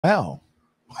Girl,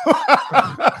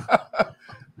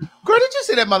 did you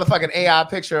see that motherfucking AI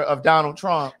picture of Donald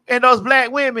Trump and those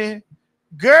black women?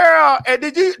 Girl, and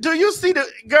do you see the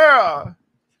girl?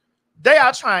 They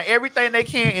are trying everything they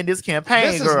can in this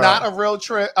campaign. This is not a real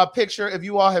picture. If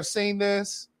you all have seen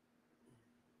this,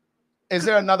 is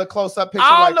there another close-up picture?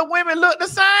 All the women look the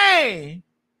same,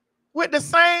 with the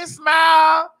same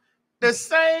smile, the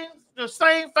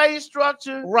same face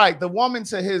structure. Right. The woman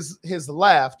to his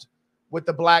left with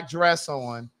the black dress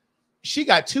on, she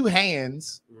got two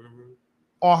hands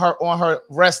on her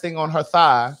resting on her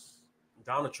thigh.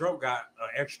 Donald Trump got an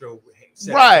extra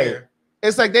set right. Hair.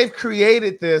 It's like they've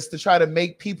created this to try to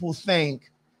make people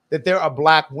think that there are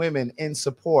black women in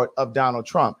support of Donald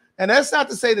Trump. And that's not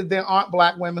to say that there aren't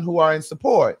black women who are in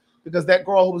support, because that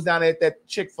girl who was down at that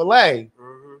Chick-fil-A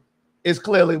is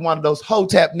clearly one of those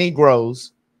Hotep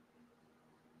Negroes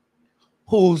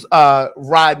who's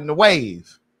riding the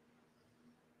wave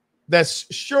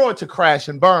that's sure to crash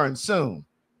and burn soon.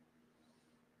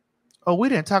 Oh, we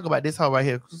didn't talk about this hoe right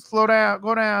here. Slow down,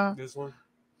 go down. This one?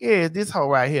 Yeah, this hoe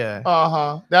right here.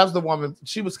 That was the woman.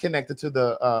 She was connected to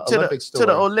the Olympic story. To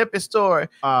the Olympic story.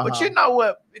 But you know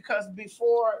what? Because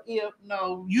before, you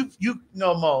know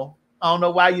more. I don't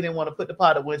know why you didn't want to put the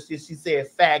part of when she said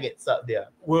faggots up there.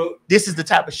 Well, this is the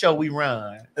type of show we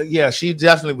run. Yeah, she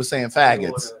definitely was saying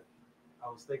faggots.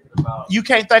 I was thinking about. You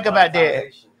can't think about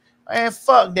that. Man,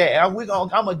 fuck that. I'm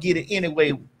gonna get it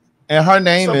anyway. And her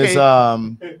name is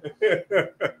my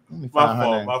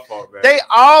fault, man. They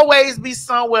always be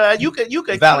somewhere. You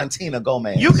could Valentina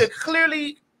Gomez. You could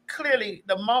clearly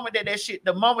the moment that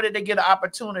they get an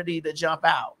opportunity to jump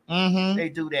out, they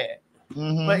do that.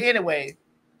 But anyway,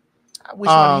 I wish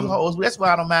one of you hoes. That's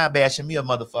why I don't mind bashing me a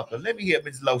motherfucker. Let me hear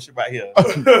Ms. Lotion right here.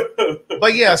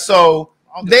 But yeah, so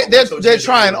they're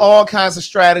trying all kinds of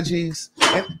strategies.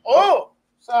 And,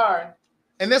 sorry.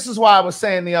 And this is why I was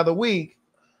saying the other week.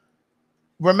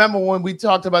 Remember when we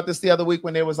talked about this the other week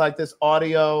when there was like this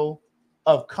audio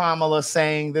of Kamala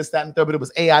saying this, that, and third, but it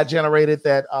was AI generated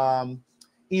that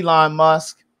Elon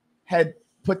Musk had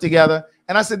put together.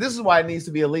 And I said, this is why it needs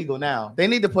to be illegal now. They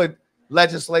need to put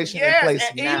legislation in place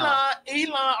and now.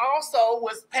 Elon also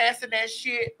was passing that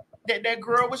shit that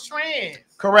girl was trans.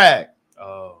 Correct.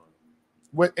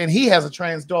 And he has a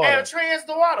trans daughter. And a trans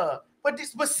daughter. But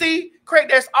see, Craig,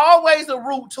 there's always a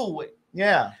root to it.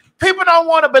 Yeah. People don't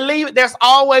want to believe it. There's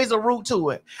always a root to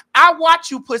it. I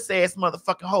watch you pussy ass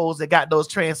motherfucking hoes that got those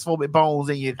transphobic bones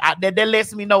in you. That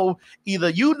lets me know either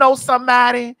you know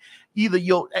somebody, either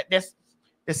that's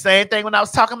the same thing when I was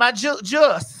talking about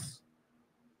Just.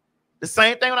 The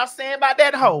same thing when I was saying about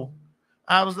that hoe.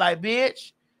 I was like,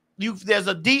 bitch, there's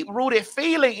a deep rooted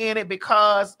feeling in it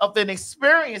because of an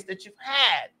experience that you've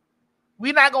had.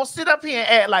 We're not gonna sit up here and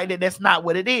act like that. That's not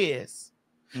what it is.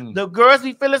 The girls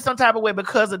be feeling some type of way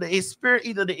because of the experience,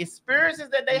 either the experiences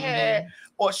that they had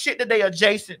or shit that they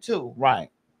adjacent to. Right.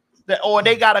 Or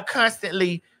they gotta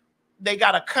constantly,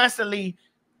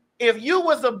 if you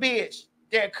was a bitch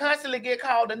that constantly get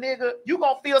called a nigga, you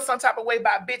gonna feel some type of way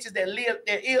by bitches that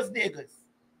is niggas.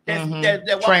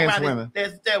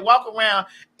 That walk around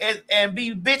and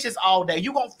be bitches all day.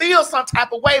 You gonna feel some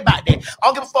type of way about that. I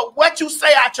don't give a fuck what you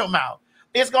say out your mouth.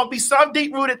 It's gonna be some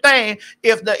deep rooted thing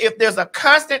if there's a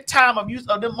constant time of use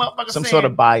of them motherfuckers some saying, sort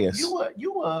of bias. You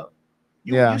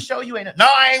show you ain't. No,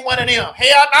 I ain't one of them.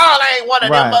 Hell no, I ain't one of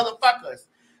them motherfuckers.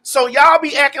 So y'all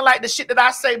be acting like the shit that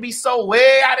I say be so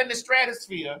way out in the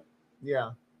stratosphere.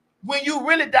 Yeah. When you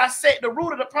really dissect the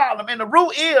root of the problem, and the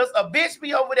root is a bitch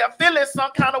be over there feeling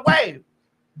some kind of way.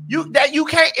 You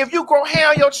can't, if you grow hair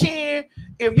on your chin,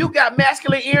 if you got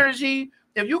masculine energy,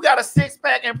 if you got a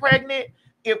 6-pack and pregnant.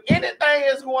 If anything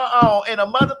is going on and a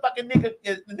motherfucking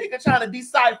nigga trying to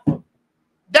decipher,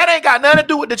 that ain't got nothing to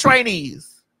do with the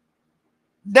trainees.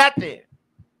 Nothing.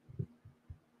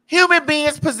 Human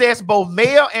beings possess both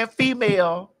male and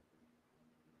female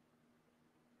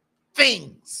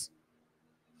things.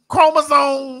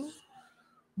 Chromosomes,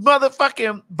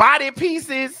 motherfucking body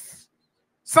pieces.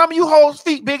 Some of you hoes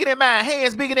feet bigger than mine,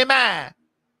 hands bigger than mine,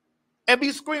 and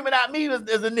be screaming at me as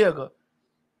a nigga.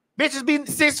 Bitches be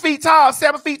 6 feet tall,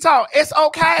 7 feet tall. It's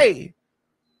okay.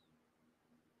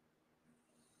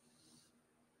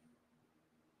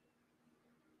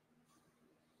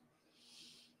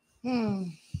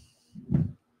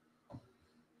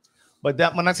 But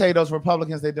that when I tell you those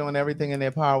Republicans, they're doing everything in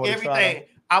their power. Everything.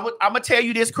 I'm gonna tell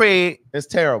you this, Craig. It's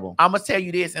terrible. I'm gonna tell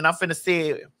you this, and I'm finna say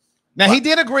it. Now he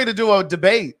did agree to do a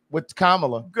debate with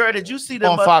Kamala. Girl, did you see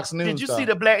on Fox News? Did you see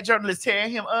the black journalist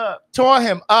tearing him up? Tore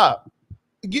him up.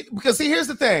 Because see, here's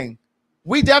the thing.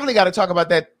 We definitely got to talk about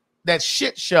that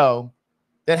shit show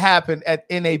that happened at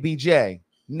NABJ,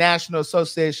 National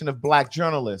Association of Black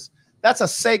Journalists. That's a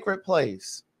sacred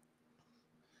place.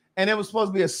 And it was supposed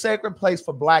to be a sacred place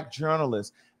for Black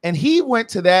journalists. And he went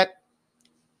to that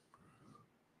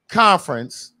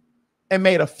conference and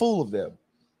made a fool of them.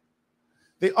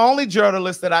 The only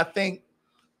journalist that I think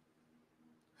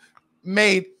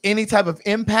made any type of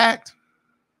impact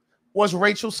was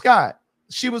Rachel Scott.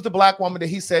 She was the Black woman that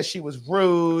he said she was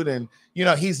rude and, you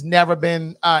know, he's never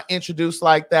been introduced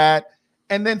like that.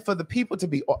 And then for the people to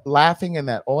be laughing in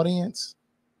that audience.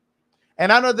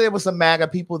 And I know there was some MAGA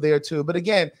people there too, but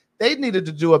again, they needed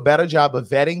to do a better job of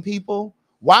vetting people.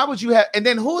 Why would you have, and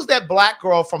then who's that Black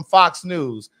girl from Fox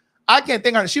News? I can't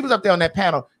think of her. She was up there on that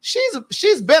panel.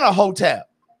 She's been a hotep.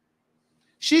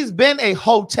 She's been a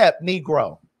hotep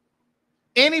Negro.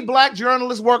 Any Black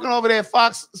journalist working over there at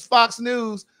Fox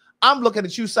News, I'm looking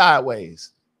at you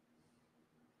sideways.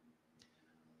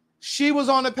 She was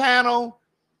on the panel.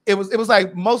 It was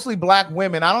like mostly Black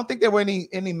women. I don't think there were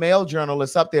any male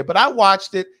journalists up there, but I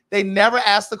watched it. They never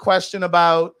asked the question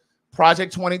about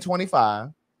Project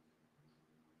 2025.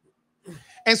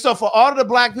 And so for all of the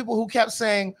Black people who kept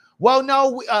saying, well,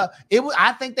 no,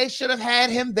 I think they should have had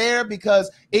him there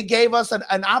because it gave us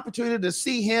an opportunity to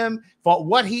see him for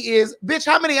what he is. Bitch,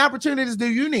 how many opportunities do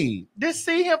you need? To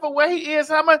see him for what he is.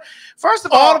 How much? First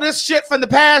of all of this shit from the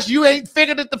past, you ain't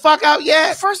figured it the fuck out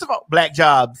yet. First of all, Black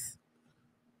jobs.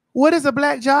 What is a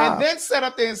Black job? And then sat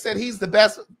up there and said he's the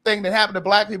best thing that happened to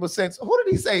Black people since, who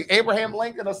did he say? Abraham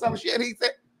Lincoln or some shit? He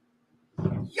said,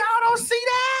 y'all don't see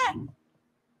that.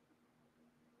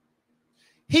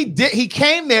 He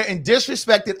came there and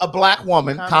disrespected a Black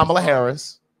woman, Kamala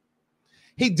Harris.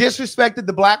 He disrespected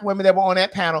the Black women that were on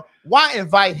that panel. Why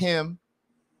invite him?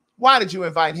 Why did you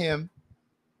invite him?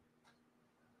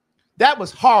 That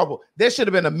was horrible. There should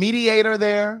have been a mediator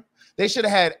there. They should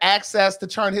have had access to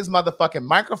turn his motherfucking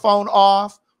microphone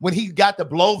off when he got the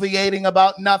bloviating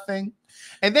about nothing.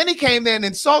 And then he came there and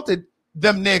insulted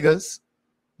them niggas.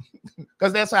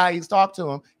 Because that's how he's talked to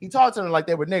them. He talked to them like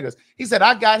they were niggas. He said,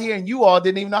 I got here and you all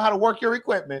didn't even know how to work your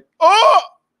equipment. Oh!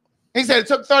 He said it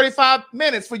took 35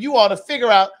 minutes for you all to figure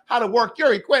out how to work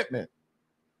your equipment.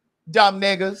 Dumb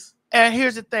niggas. And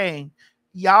here's the thing.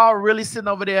 Y'all really sitting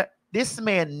over there. This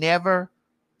man never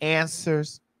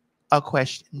answers a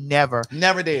question. Never.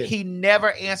 Never did. He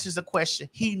never answers a question.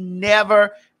 He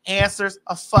never answers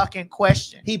a fucking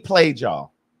question. He played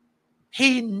y'all.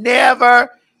 He never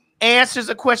answers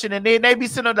a question, and then they be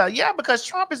sitting there, yeah, because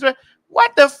Trump is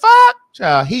what the fuck?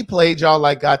 Child, he played y'all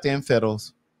like goddamn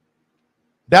fiddles.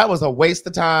 That was a waste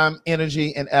of time,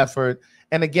 energy, and effort.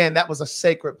 And again, that was a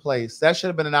sacred place. That should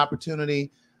have been an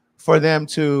opportunity for them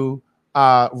to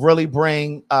really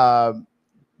bring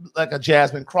like a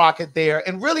Jasmine Crockett there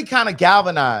and really kind of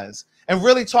galvanize and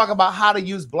really talk about how to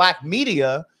use Black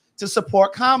media to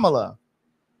support Kamala.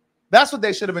 That's what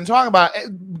they should have been talking about.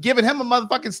 Giving him a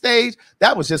motherfucking stage,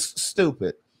 that was just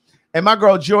stupid. And my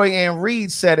girl Joy Ann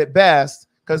Reid said it best,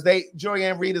 because Joy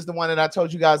Ann Reid is the one that I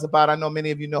told you guys about. I know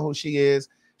many of you know who she is.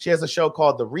 She has a show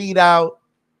called The Readout.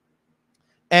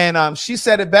 And she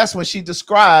said it best when she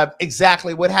described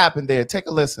exactly what happened there. Take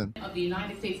a listen. Of the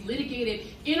United States litigated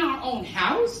in our own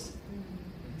house?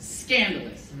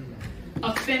 Scandalous.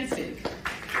 Offensive.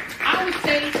 I would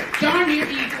say darn near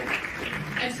evil.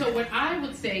 And so what I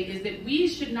would say is that we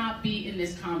should not be in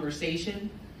this conversation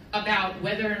about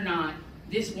whether or not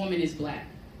this woman is Black.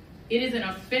 It is an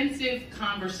offensive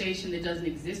conversation that doesn't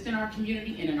exist in our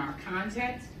community and in our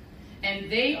context.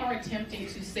 And they are attempting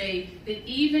to say that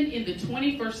even in the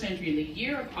 21st century, in the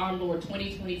year of our Lord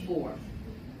 2024,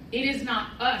 it is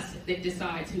not us that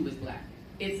decides who is Black.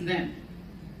 It's them.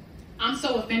 I'm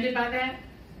so offended by that.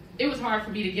 It was hard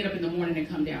for me to get up in the morning and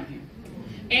come down here.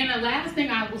 And the last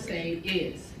thing I will say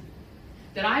is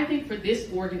that I think for this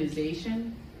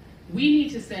organization, we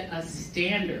need to set a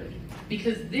standard,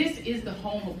 because this is the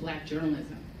home of Black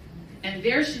journalism. And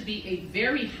there should be a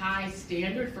very high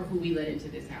standard for who we let into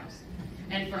this house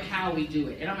and for how we do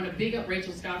it. And I'm going to big up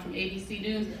Rachel Scott from ABC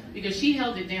News, because she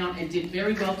held it down and did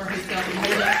very well for herself and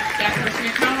holding that person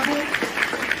accountable.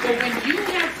 But when you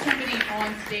have somebody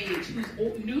on stage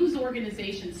whose news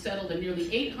organization settled a nearly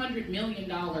 $800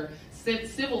 million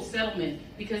civil settlement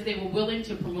because they were willing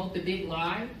to promote the big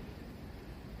lie,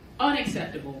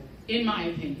 unacceptable, in my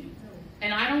opinion.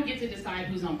 And I don't get to decide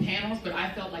who's on panels, but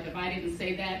I felt like if I didn't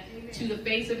say that to the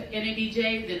face of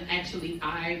NABJ, then actually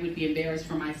I would be embarrassed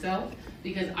for myself,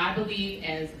 because I believe,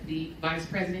 as the vice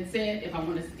president said,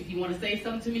 if you want to say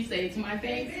something to me, say it to my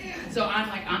face. So I'm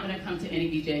like, I'm going to come to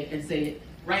NABJ and say it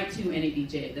right to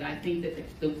NABJ, that I think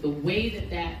that the way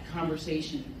that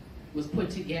conversation was put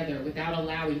together without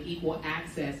allowing equal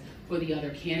access for the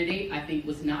other candidate, I think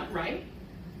was not right.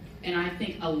 And I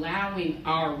think allowing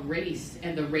our race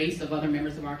and the race of other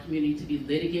members of our community to be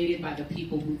litigated by the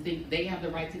people who think they have the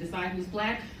right to decide who's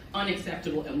black,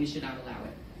 unacceptable, and we should not allow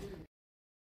it.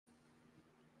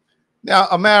 Now,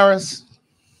 Amaris,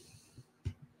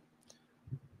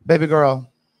 baby girl,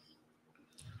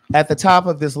 at the top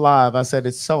of this live, I said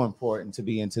it's so important to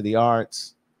be into the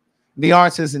arts. The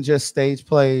arts isn't just stage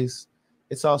plays.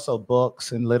 It's also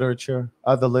books and literature,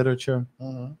 other literature.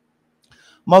 Mm-hmm.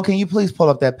 Mo, can you please pull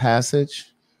up that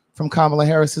passage from Kamala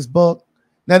Harris's book?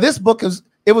 Now, this book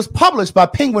was published by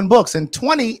Penguin Books in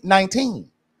 2019.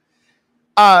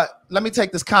 Let me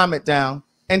take this comment down.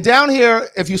 And down here,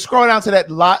 if you scroll down to that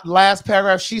last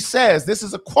paragraph, she says, this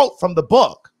is a quote from the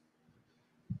book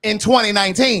in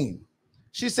 2019.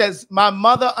 She says, my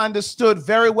mother understood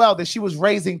very well that she was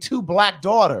raising 2 black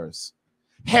daughters,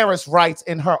 Harris writes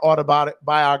in her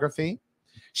autobiography.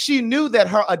 She knew that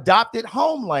her adopted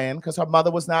homeland, because her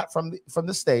mother was not from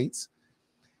the States,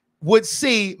 would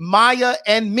see Maya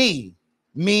and me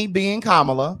being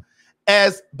Kamala,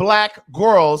 as black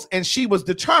girls, and she was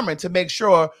determined to make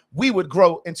sure we would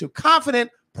grow into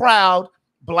confident, proud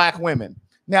black women.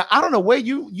 Now, I don't know where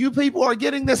you people are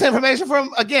getting this information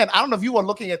from. Again, I don't know if you are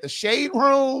looking at the Shade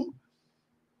Room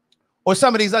or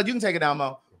some of these other, you can take it down,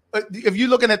 Mo. If you're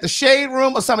looking at the Shade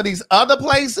Room or some of these other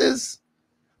places,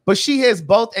 but she has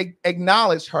both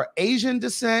acknowledged her Asian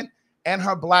descent and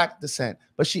her black descent.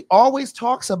 But she always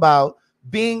talks about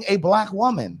being a black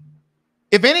woman.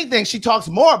 If anything, she talks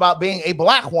more about being a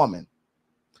black woman.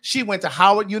 She went to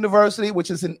Howard University, which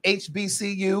is an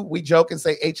HBCU. We joke and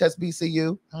say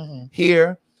HSBCU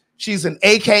here. She's an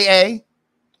AKA,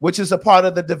 which is a part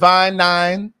of the Divine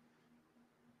Nine.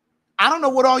 I don't know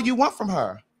what all you want from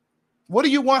her. What do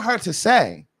you want her to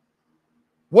say?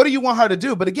 What do you want her to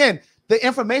do? But again, the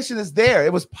information is there.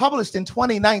 It was published in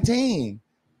 2019.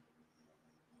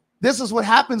 This is what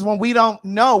happens when we don't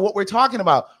know what we're talking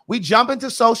about. We jump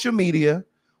into social media,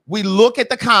 we look at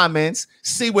the comments,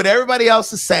 see what everybody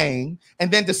else is saying, and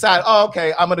then decide, oh,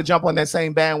 okay, I'm going to jump on that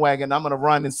same bandwagon. I'm going to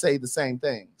run and say the same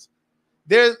things.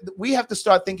 We have to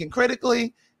start thinking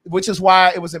critically, which is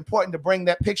why it was important to bring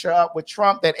that picture up with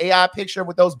Trump, that AI picture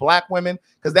with those black women,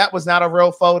 because that was not a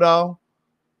real photo.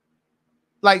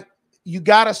 Like, you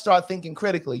got to start thinking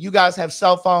critically. You guys have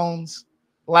cell phones,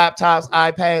 laptops,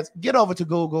 iPads. Get over to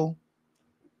Google.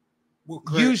 Well,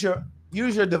 use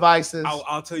your devices.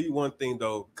 I'll tell you one thing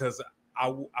though, because I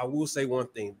will say one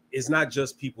thing. It's not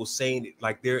just people saying it.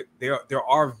 Like there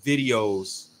are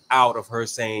videos out of her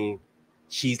saying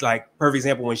she's like, perfect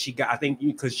example, when she got, I think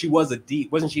because she was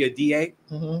wasn't she a DA?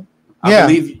 Mm-hmm. I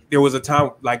believe there was a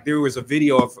time, like there was a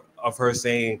video of her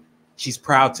saying she's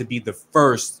proud to be the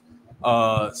first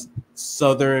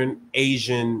Southern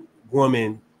Asian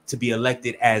woman to be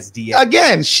elected as DA.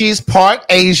 Again, she's part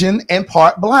Asian and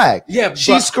part black. Yeah,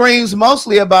 she screams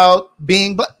mostly about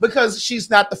being black because she's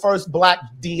not the first black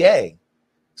DA.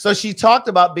 So she talked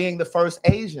about being the first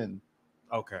Asian.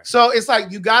 Okay. So it's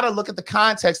like you got to look at the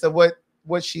context of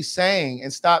what she's saying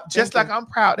and stop. Just like I'm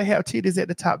proud to have titties at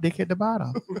the top, dick at the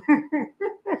bottom.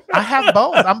 I have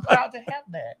both. I'm proud to have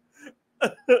that.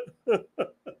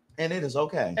 And it is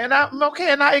okay. And I'm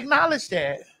okay, and I acknowledge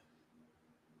that.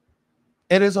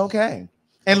 It is okay.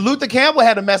 And Luther Campbell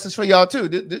had a message for y'all too.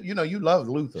 You know, you love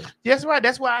Luther. That's right.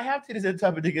 That's why I have titties at the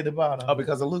top and dick at the bottom. Oh,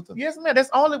 because of Luther? Yes, man. That's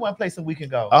only one place that we can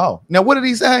go. Oh, now what did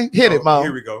he say? Hit it, Mo.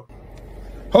 Here we go.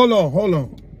 Hold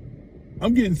on.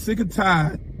 I'm getting sick and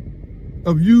tired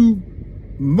of you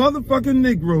motherfucking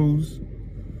Negroes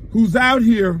who's out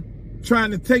here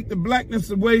trying to take the blackness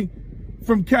away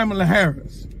from Kamala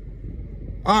Harris,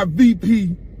 our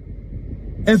VP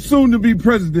and soon to be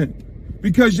president,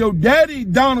 because your daddy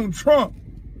Donald Trump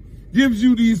gives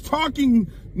you these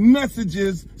talking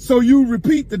messages so you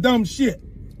repeat the dumb shit.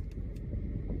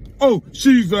 Oh,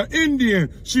 she's an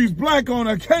Indian, she's black on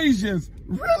occasions.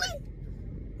 Really?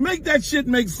 Make that shit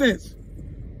make sense.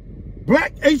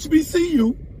 Black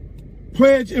HBCU,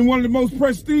 pledged in one of the most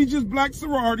prestigious black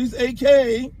sororities,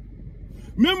 aka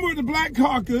member of the Black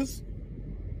Caucus,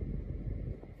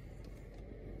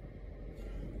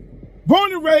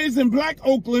 born and raised in Black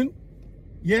Oakland.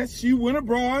 Yes, she went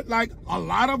abroad like a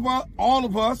lot of all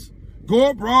of us.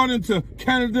 Go abroad into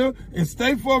Canada and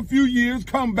stay for a few years,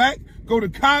 come back, go to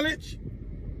college,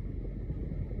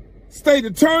 state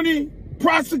attorney,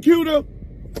 prosecutor,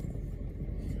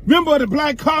 member of the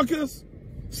Black Caucus,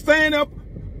 stand up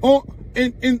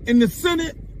in the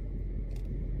Senate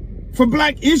for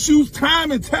black issues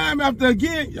time and time after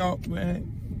again. Y'all, man.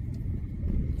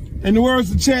 In the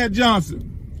words of Chad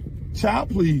Johnson, child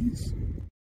please.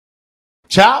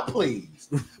 Child please.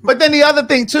 But then the other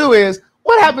thing too is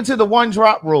What happened to the one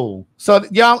drop rule? So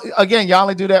y'all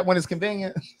only do that when it's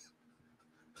convenient.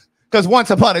 Because once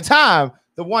upon a time,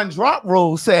 the one drop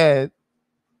rule said,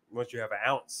 once you have an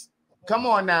ounce. Come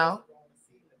on now.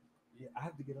 Yeah, I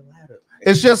have to get a ladder.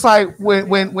 It's just like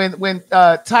when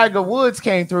Tiger Woods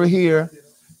came through here,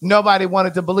 nobody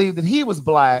wanted to believe that he was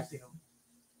black.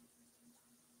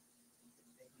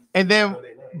 And then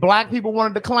black people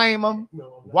wanted to claim him.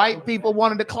 White people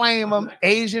wanted to claim him.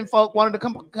 Asian folk wanted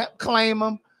to claim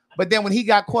him. But then when he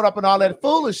got caught up in all that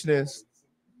foolishness,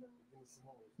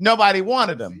 nobody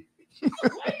wanted him.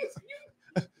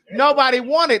 Nobody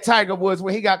wanted Tiger Woods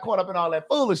when he got caught up in all that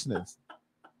foolishness.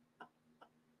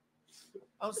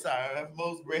 I'm sorry.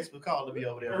 Most breasts were calling me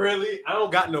over there. Really? I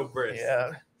don't got no breasts.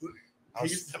 Yeah. I'm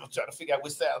trying to figure out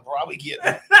which size bra we get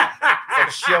for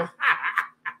the show.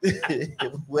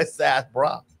 What size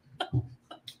bra?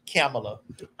 Kamala.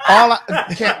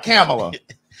 Kamala.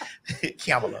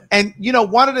 Kamala. And you know,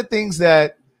 one of the things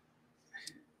that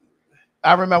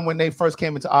I remember when they first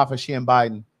came into office, she and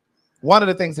Biden, one of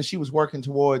the things that she was working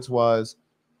towards was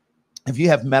if you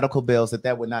have medical bills,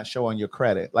 that would not show on your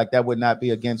credit. Like that would not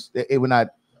be against, it would not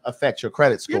affect your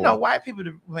credit score. You know, white people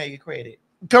to make credit.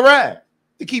 Correct.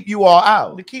 To keep you all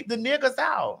out. To keep the niggas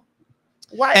out.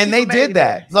 White and they did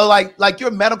that. So like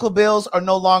your medical bills are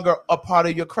no longer a part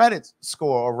of your credit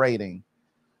score or rating.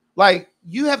 Like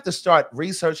you have to start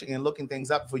researching and looking things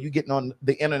up before you getting on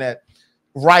the internet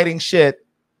writing shit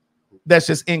that's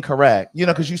just incorrect, you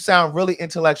know, because you sound really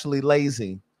intellectually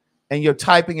lazy and you're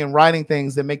typing and writing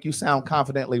things that make you sound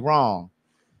confidently wrong.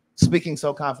 Speaking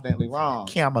so confidently wrong.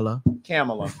 Kamala.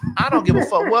 I don't give a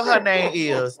fuck what her name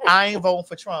is. I ain't voting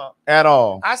for Trump at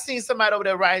all. I seen somebody over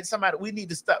there writing somebody. We need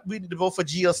to stop. We need to vote for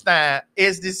Jill Stein.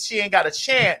 She ain't got a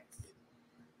chance.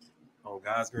 On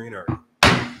God's green earth.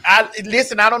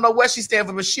 Listen, I don't know what she stands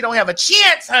for, but she don't have a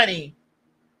chance, honey.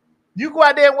 You go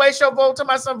out there and waste your vote to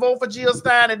my son, vote for Jill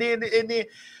Stein, and then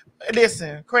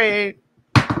listen, Craig.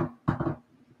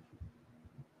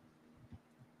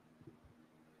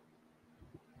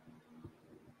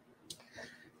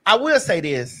 I will say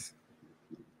this.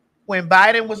 When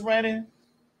Biden was running,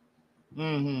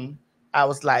 I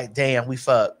was like, damn, we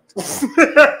fucked. Before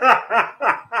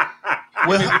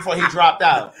he dropped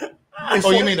out.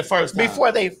 You mean the first time?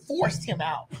 Before they forced him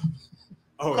out.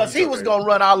 Because he was gonna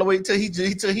run all the way till he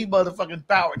motherfucking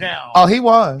powered down. Oh, he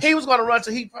was. He was gonna run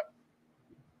till he.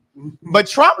 But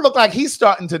Trump looked like he's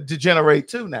starting to degenerate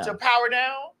too now. To power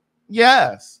down.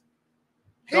 Yes.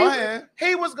 Go ahead.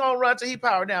 He was gonna run till he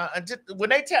powered down. And just, when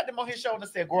they tapped him on his shoulder and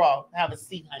said, "Grow, have a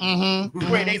seat, honey."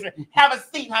 They said, "Have a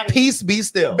seat, honey." Peace be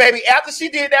still, baby. After she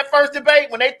did that first debate,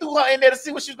 when they threw her in there to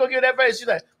see what she was gonna give that face, she's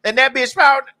like, and that bitch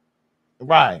powered.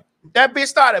 Right. That bitch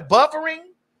started buffering.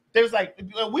 They was like,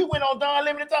 we went on Don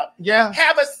Lemon and talk. Yeah.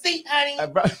 Have a seat, honey.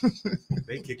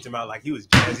 They kicked him out like he was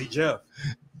Jazzy Jeff.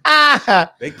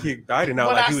 They kicked Biden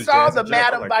out like he was Jazzy Jeff. I saw the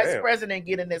Madam Vice President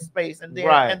get in this space, and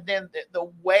then the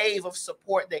wave of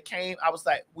support that came, I was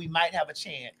like, we might have a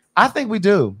chance. I think we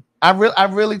do. I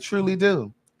really, truly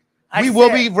do. We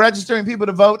will be registering people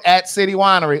to vote at City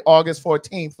Winery August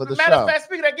 14th for the show. Matter of fact,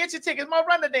 speaking of, get your tickets. More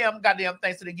run the goddamn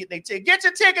thing so they get their tickets. Get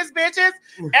your tickets, bitches.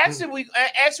 Actually,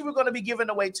 we're going to be giving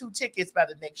away 2 tickets by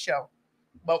the next show.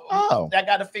 But I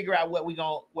got to figure out what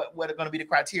are going to be the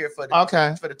criteria for the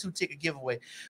 2-ticket giveaway.